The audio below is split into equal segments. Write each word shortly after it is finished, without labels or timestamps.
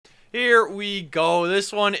Here we go.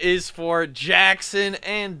 This one is for Jackson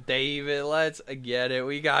and David. Let's get it.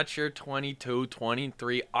 We got your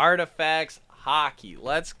 22-23 Artifacts hockey.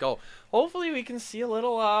 Let's go. Hopefully we can see a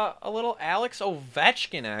little Alex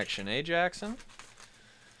Ovechkin action, eh, Jackson?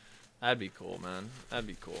 That'd be cool, man. That'd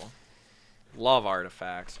be cool. Love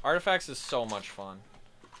Artifacts. Artifacts is so much fun.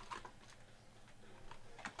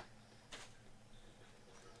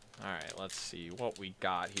 Alright, let's see what we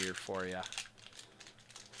got here for you.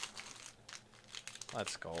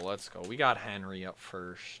 Let's go, let's go. We got Henry up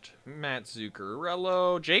first. Matt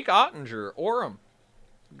Zuccarello. Jake Ottinger. Orem.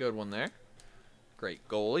 Good one there. Great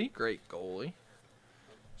goalie, great goalie.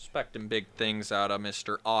 Expecting big things out of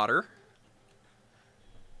Mr. Otter.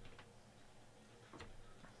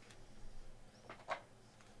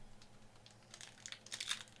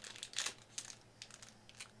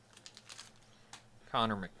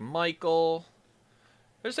 Connor McMichael.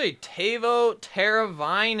 There's a Teuvo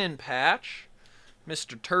Teravainen patch.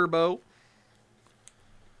 Mr. Turbo.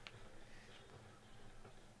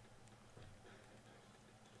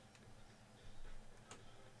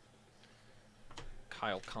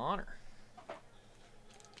 Kyle Connor.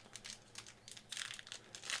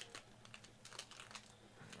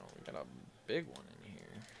 Oh, we got a big one in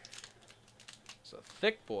here. It's a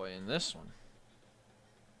thick boy in this one.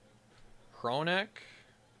 Hronek.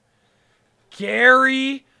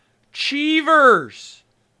 Gary Cheevers.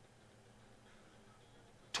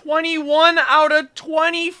 21 out of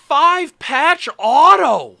 25 patch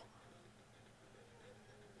auto.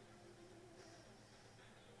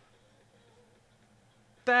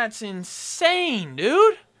 That's insane,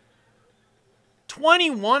 dude.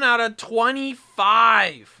 21 out of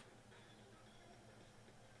 25.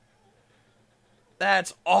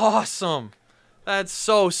 That's awesome. That's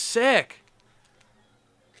so sick.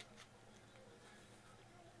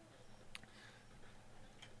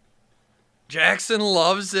 Jackson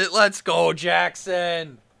loves it. Let's go,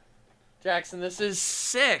 Jackson. Jackson, this is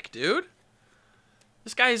sick, dude.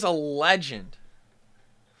 This guy is a legend.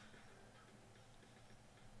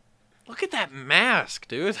 Look at that mask,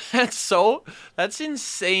 dude. That's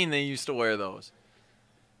insane they used to wear those.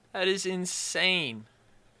 That is insane.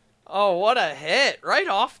 Oh, what a hit. Right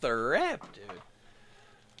off the rip, dude.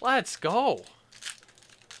 Let's go.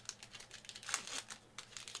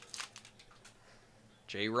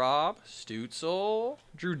 J-Rob, Stutzel,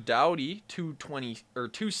 Drew Doughty, 220 or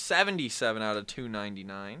 277 out of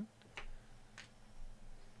 299.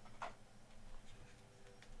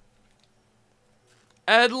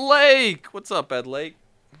 Ed Lake, what's up, Ed Lake?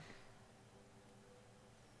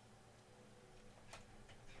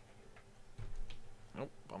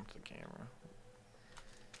 Nope, bumped the camera.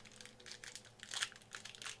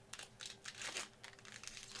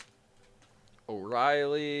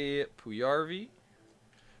 O'Reilly, Puyarvi.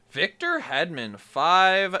 Victor Hedman,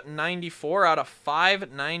 594 out of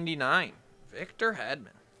 599. Victor Hedman.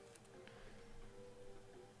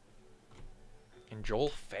 And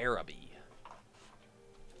Joel Farabee.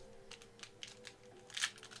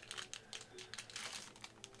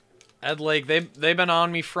 Ed Lake, they've been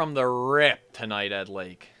on me from the rip tonight, Ed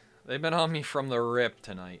Lake. They've been on me from the rip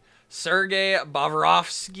tonight. Sergei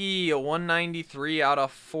Bobrovsky, 193 out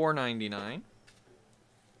of 499.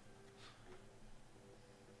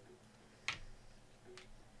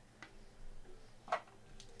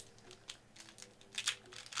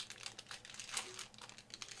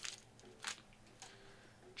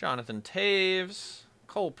 Jonathan Taves,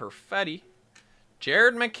 Cole Perfetti,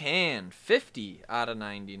 Jared McCann, 50 out of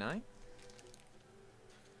 99.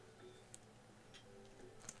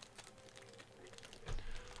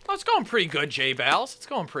 Oh, it's going pretty good, J-Bals. It's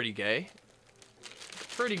going pretty gay.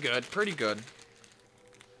 Pretty good, pretty good.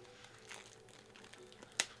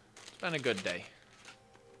 It's been a good day.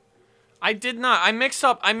 I mixed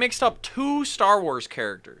up two Star Wars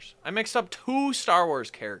characters. I mixed up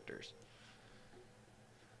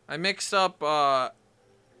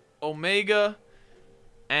Omega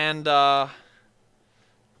and Dora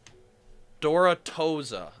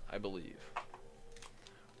Toza, I believe,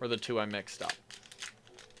 were the two I mixed up.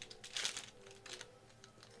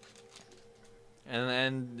 And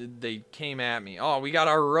then they came at me. Oh, we got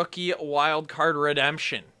our rookie wildcard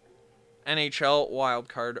redemption. NHL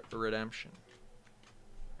wildcard redemption.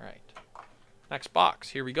 All right. Next box.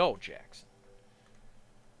 Here we go, Jackson.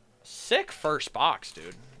 Sick first box,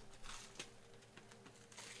 dude.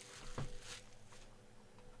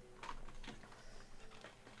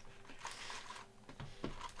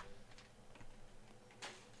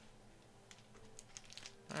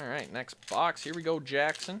 All right, next box. Here we go,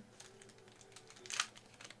 Jackson.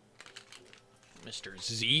 Mr.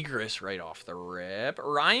 Zegras right off the rip.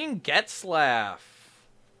 Ryan Getzlaff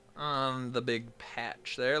on the big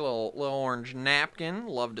patch there. Little orange napkin.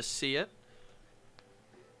 Love to see it.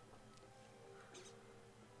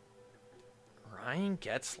 Ryan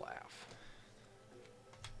Getzlaff.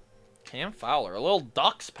 Cam Fowler. A little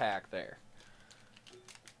Ducks pack there.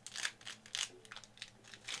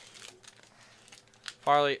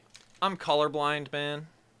 Farley, I'm colorblind, man.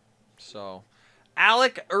 So,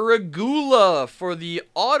 Alec Regula for the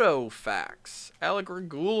Auto Facts. Alec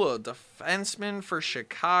Regula, defenseman for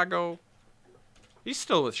Chicago. He's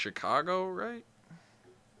still with Chicago, right?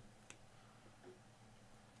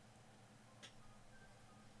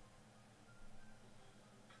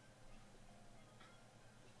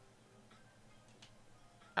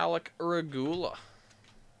 Alec Regula.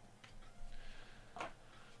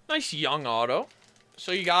 Nice young auto.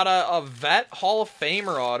 So you got a vet Hall of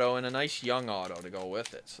Famer auto and a nice young auto to go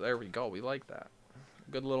with it. So there we go. We like that.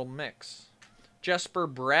 Good little mix. Jesper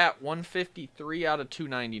Bratt, 153 out of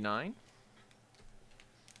 299.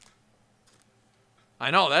 I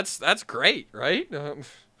know, that's great, right?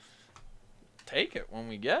 Take it when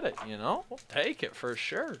we get it, you know? We'll take it for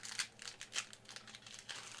sure.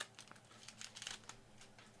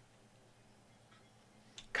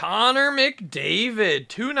 Connor McDavid,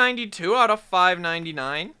 292 out of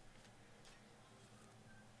 599.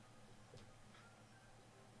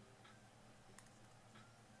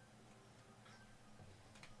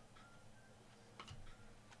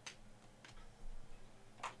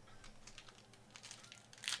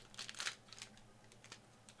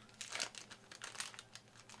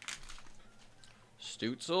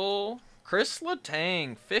 Stützle. Chris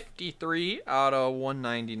Letang, 53 out of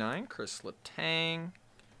 199. Chris Letang.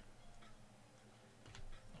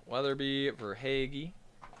 Weatherby, Verhaeghe.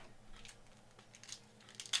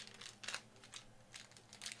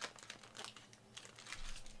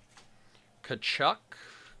 Kachuk,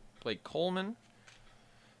 Blake Coleman.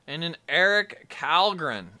 And an Eric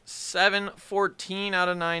Kallgren, 714 out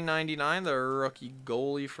of 999. The rookie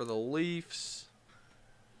goalie for the Leafs.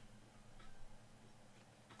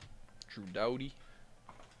 Drew Doughty.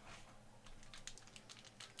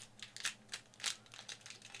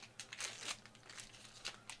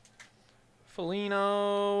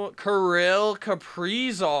 Foligno, Kirill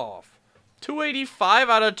Kaprizov, 285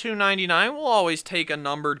 out of 299. We'll always take a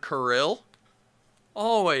numbered Kirill.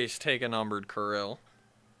 Always take a numbered Kirill.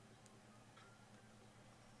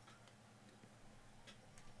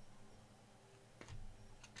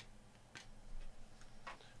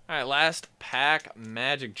 All right, last pack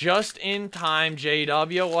Magic. Just in time,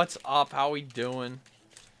 JW. What's up? How we doing?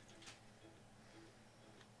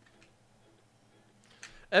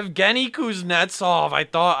 Evgeny Kuznetsov. I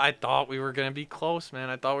thought we were gonna be close, man.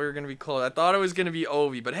 I thought we were gonna be close. I thought it was gonna be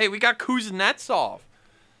Ovi, but hey, we got Kuznetsov.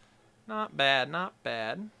 Not bad, not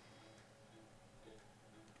bad.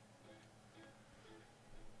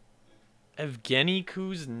 Evgeny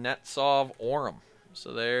Kuznetsov Orem.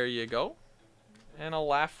 So there you go. And a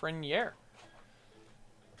Lafreniere.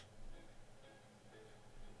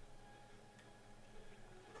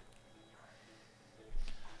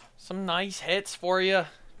 Some nice hits for you,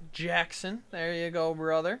 Jackson. There you go,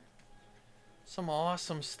 brother. Some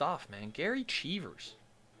awesome stuff, man. Gary Cheevers.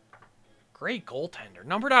 Great goaltender.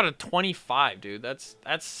 Numbered out of 25, dude. That's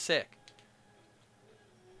sick.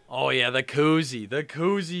 Oh, yeah, the koozie. The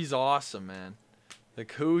koozie's awesome, man. The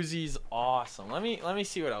koozie's awesome. Let me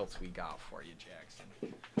see what else we got for you, Jackson.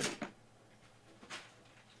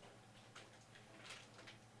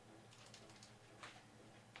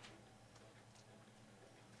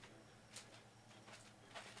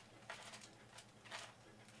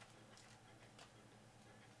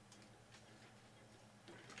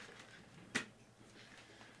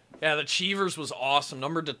 Yeah, the Cheevers was awesome.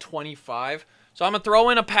 Numbered to 25. So I'm going to throw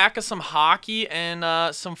in a pack of some hockey and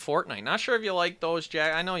some Fortnite. Not sure if you like those,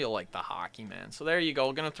 Jack. I know you'll like the hockey, man. So there you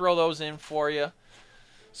go. Going to throw those in for you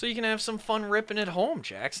so you can have some fun ripping at home,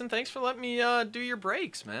 Jackson. Thanks for letting me do your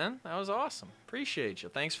breaks, man. That was awesome. Appreciate you.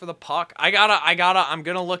 Thanks for the puck. I'm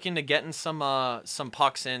going to look into getting some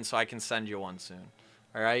pucks in so I can send you one soon.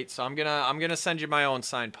 All right? So I'm going to send you my own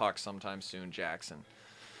signed puck sometime soon, Jackson.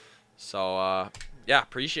 So, yeah,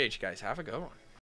 appreciate you guys. Have a good one.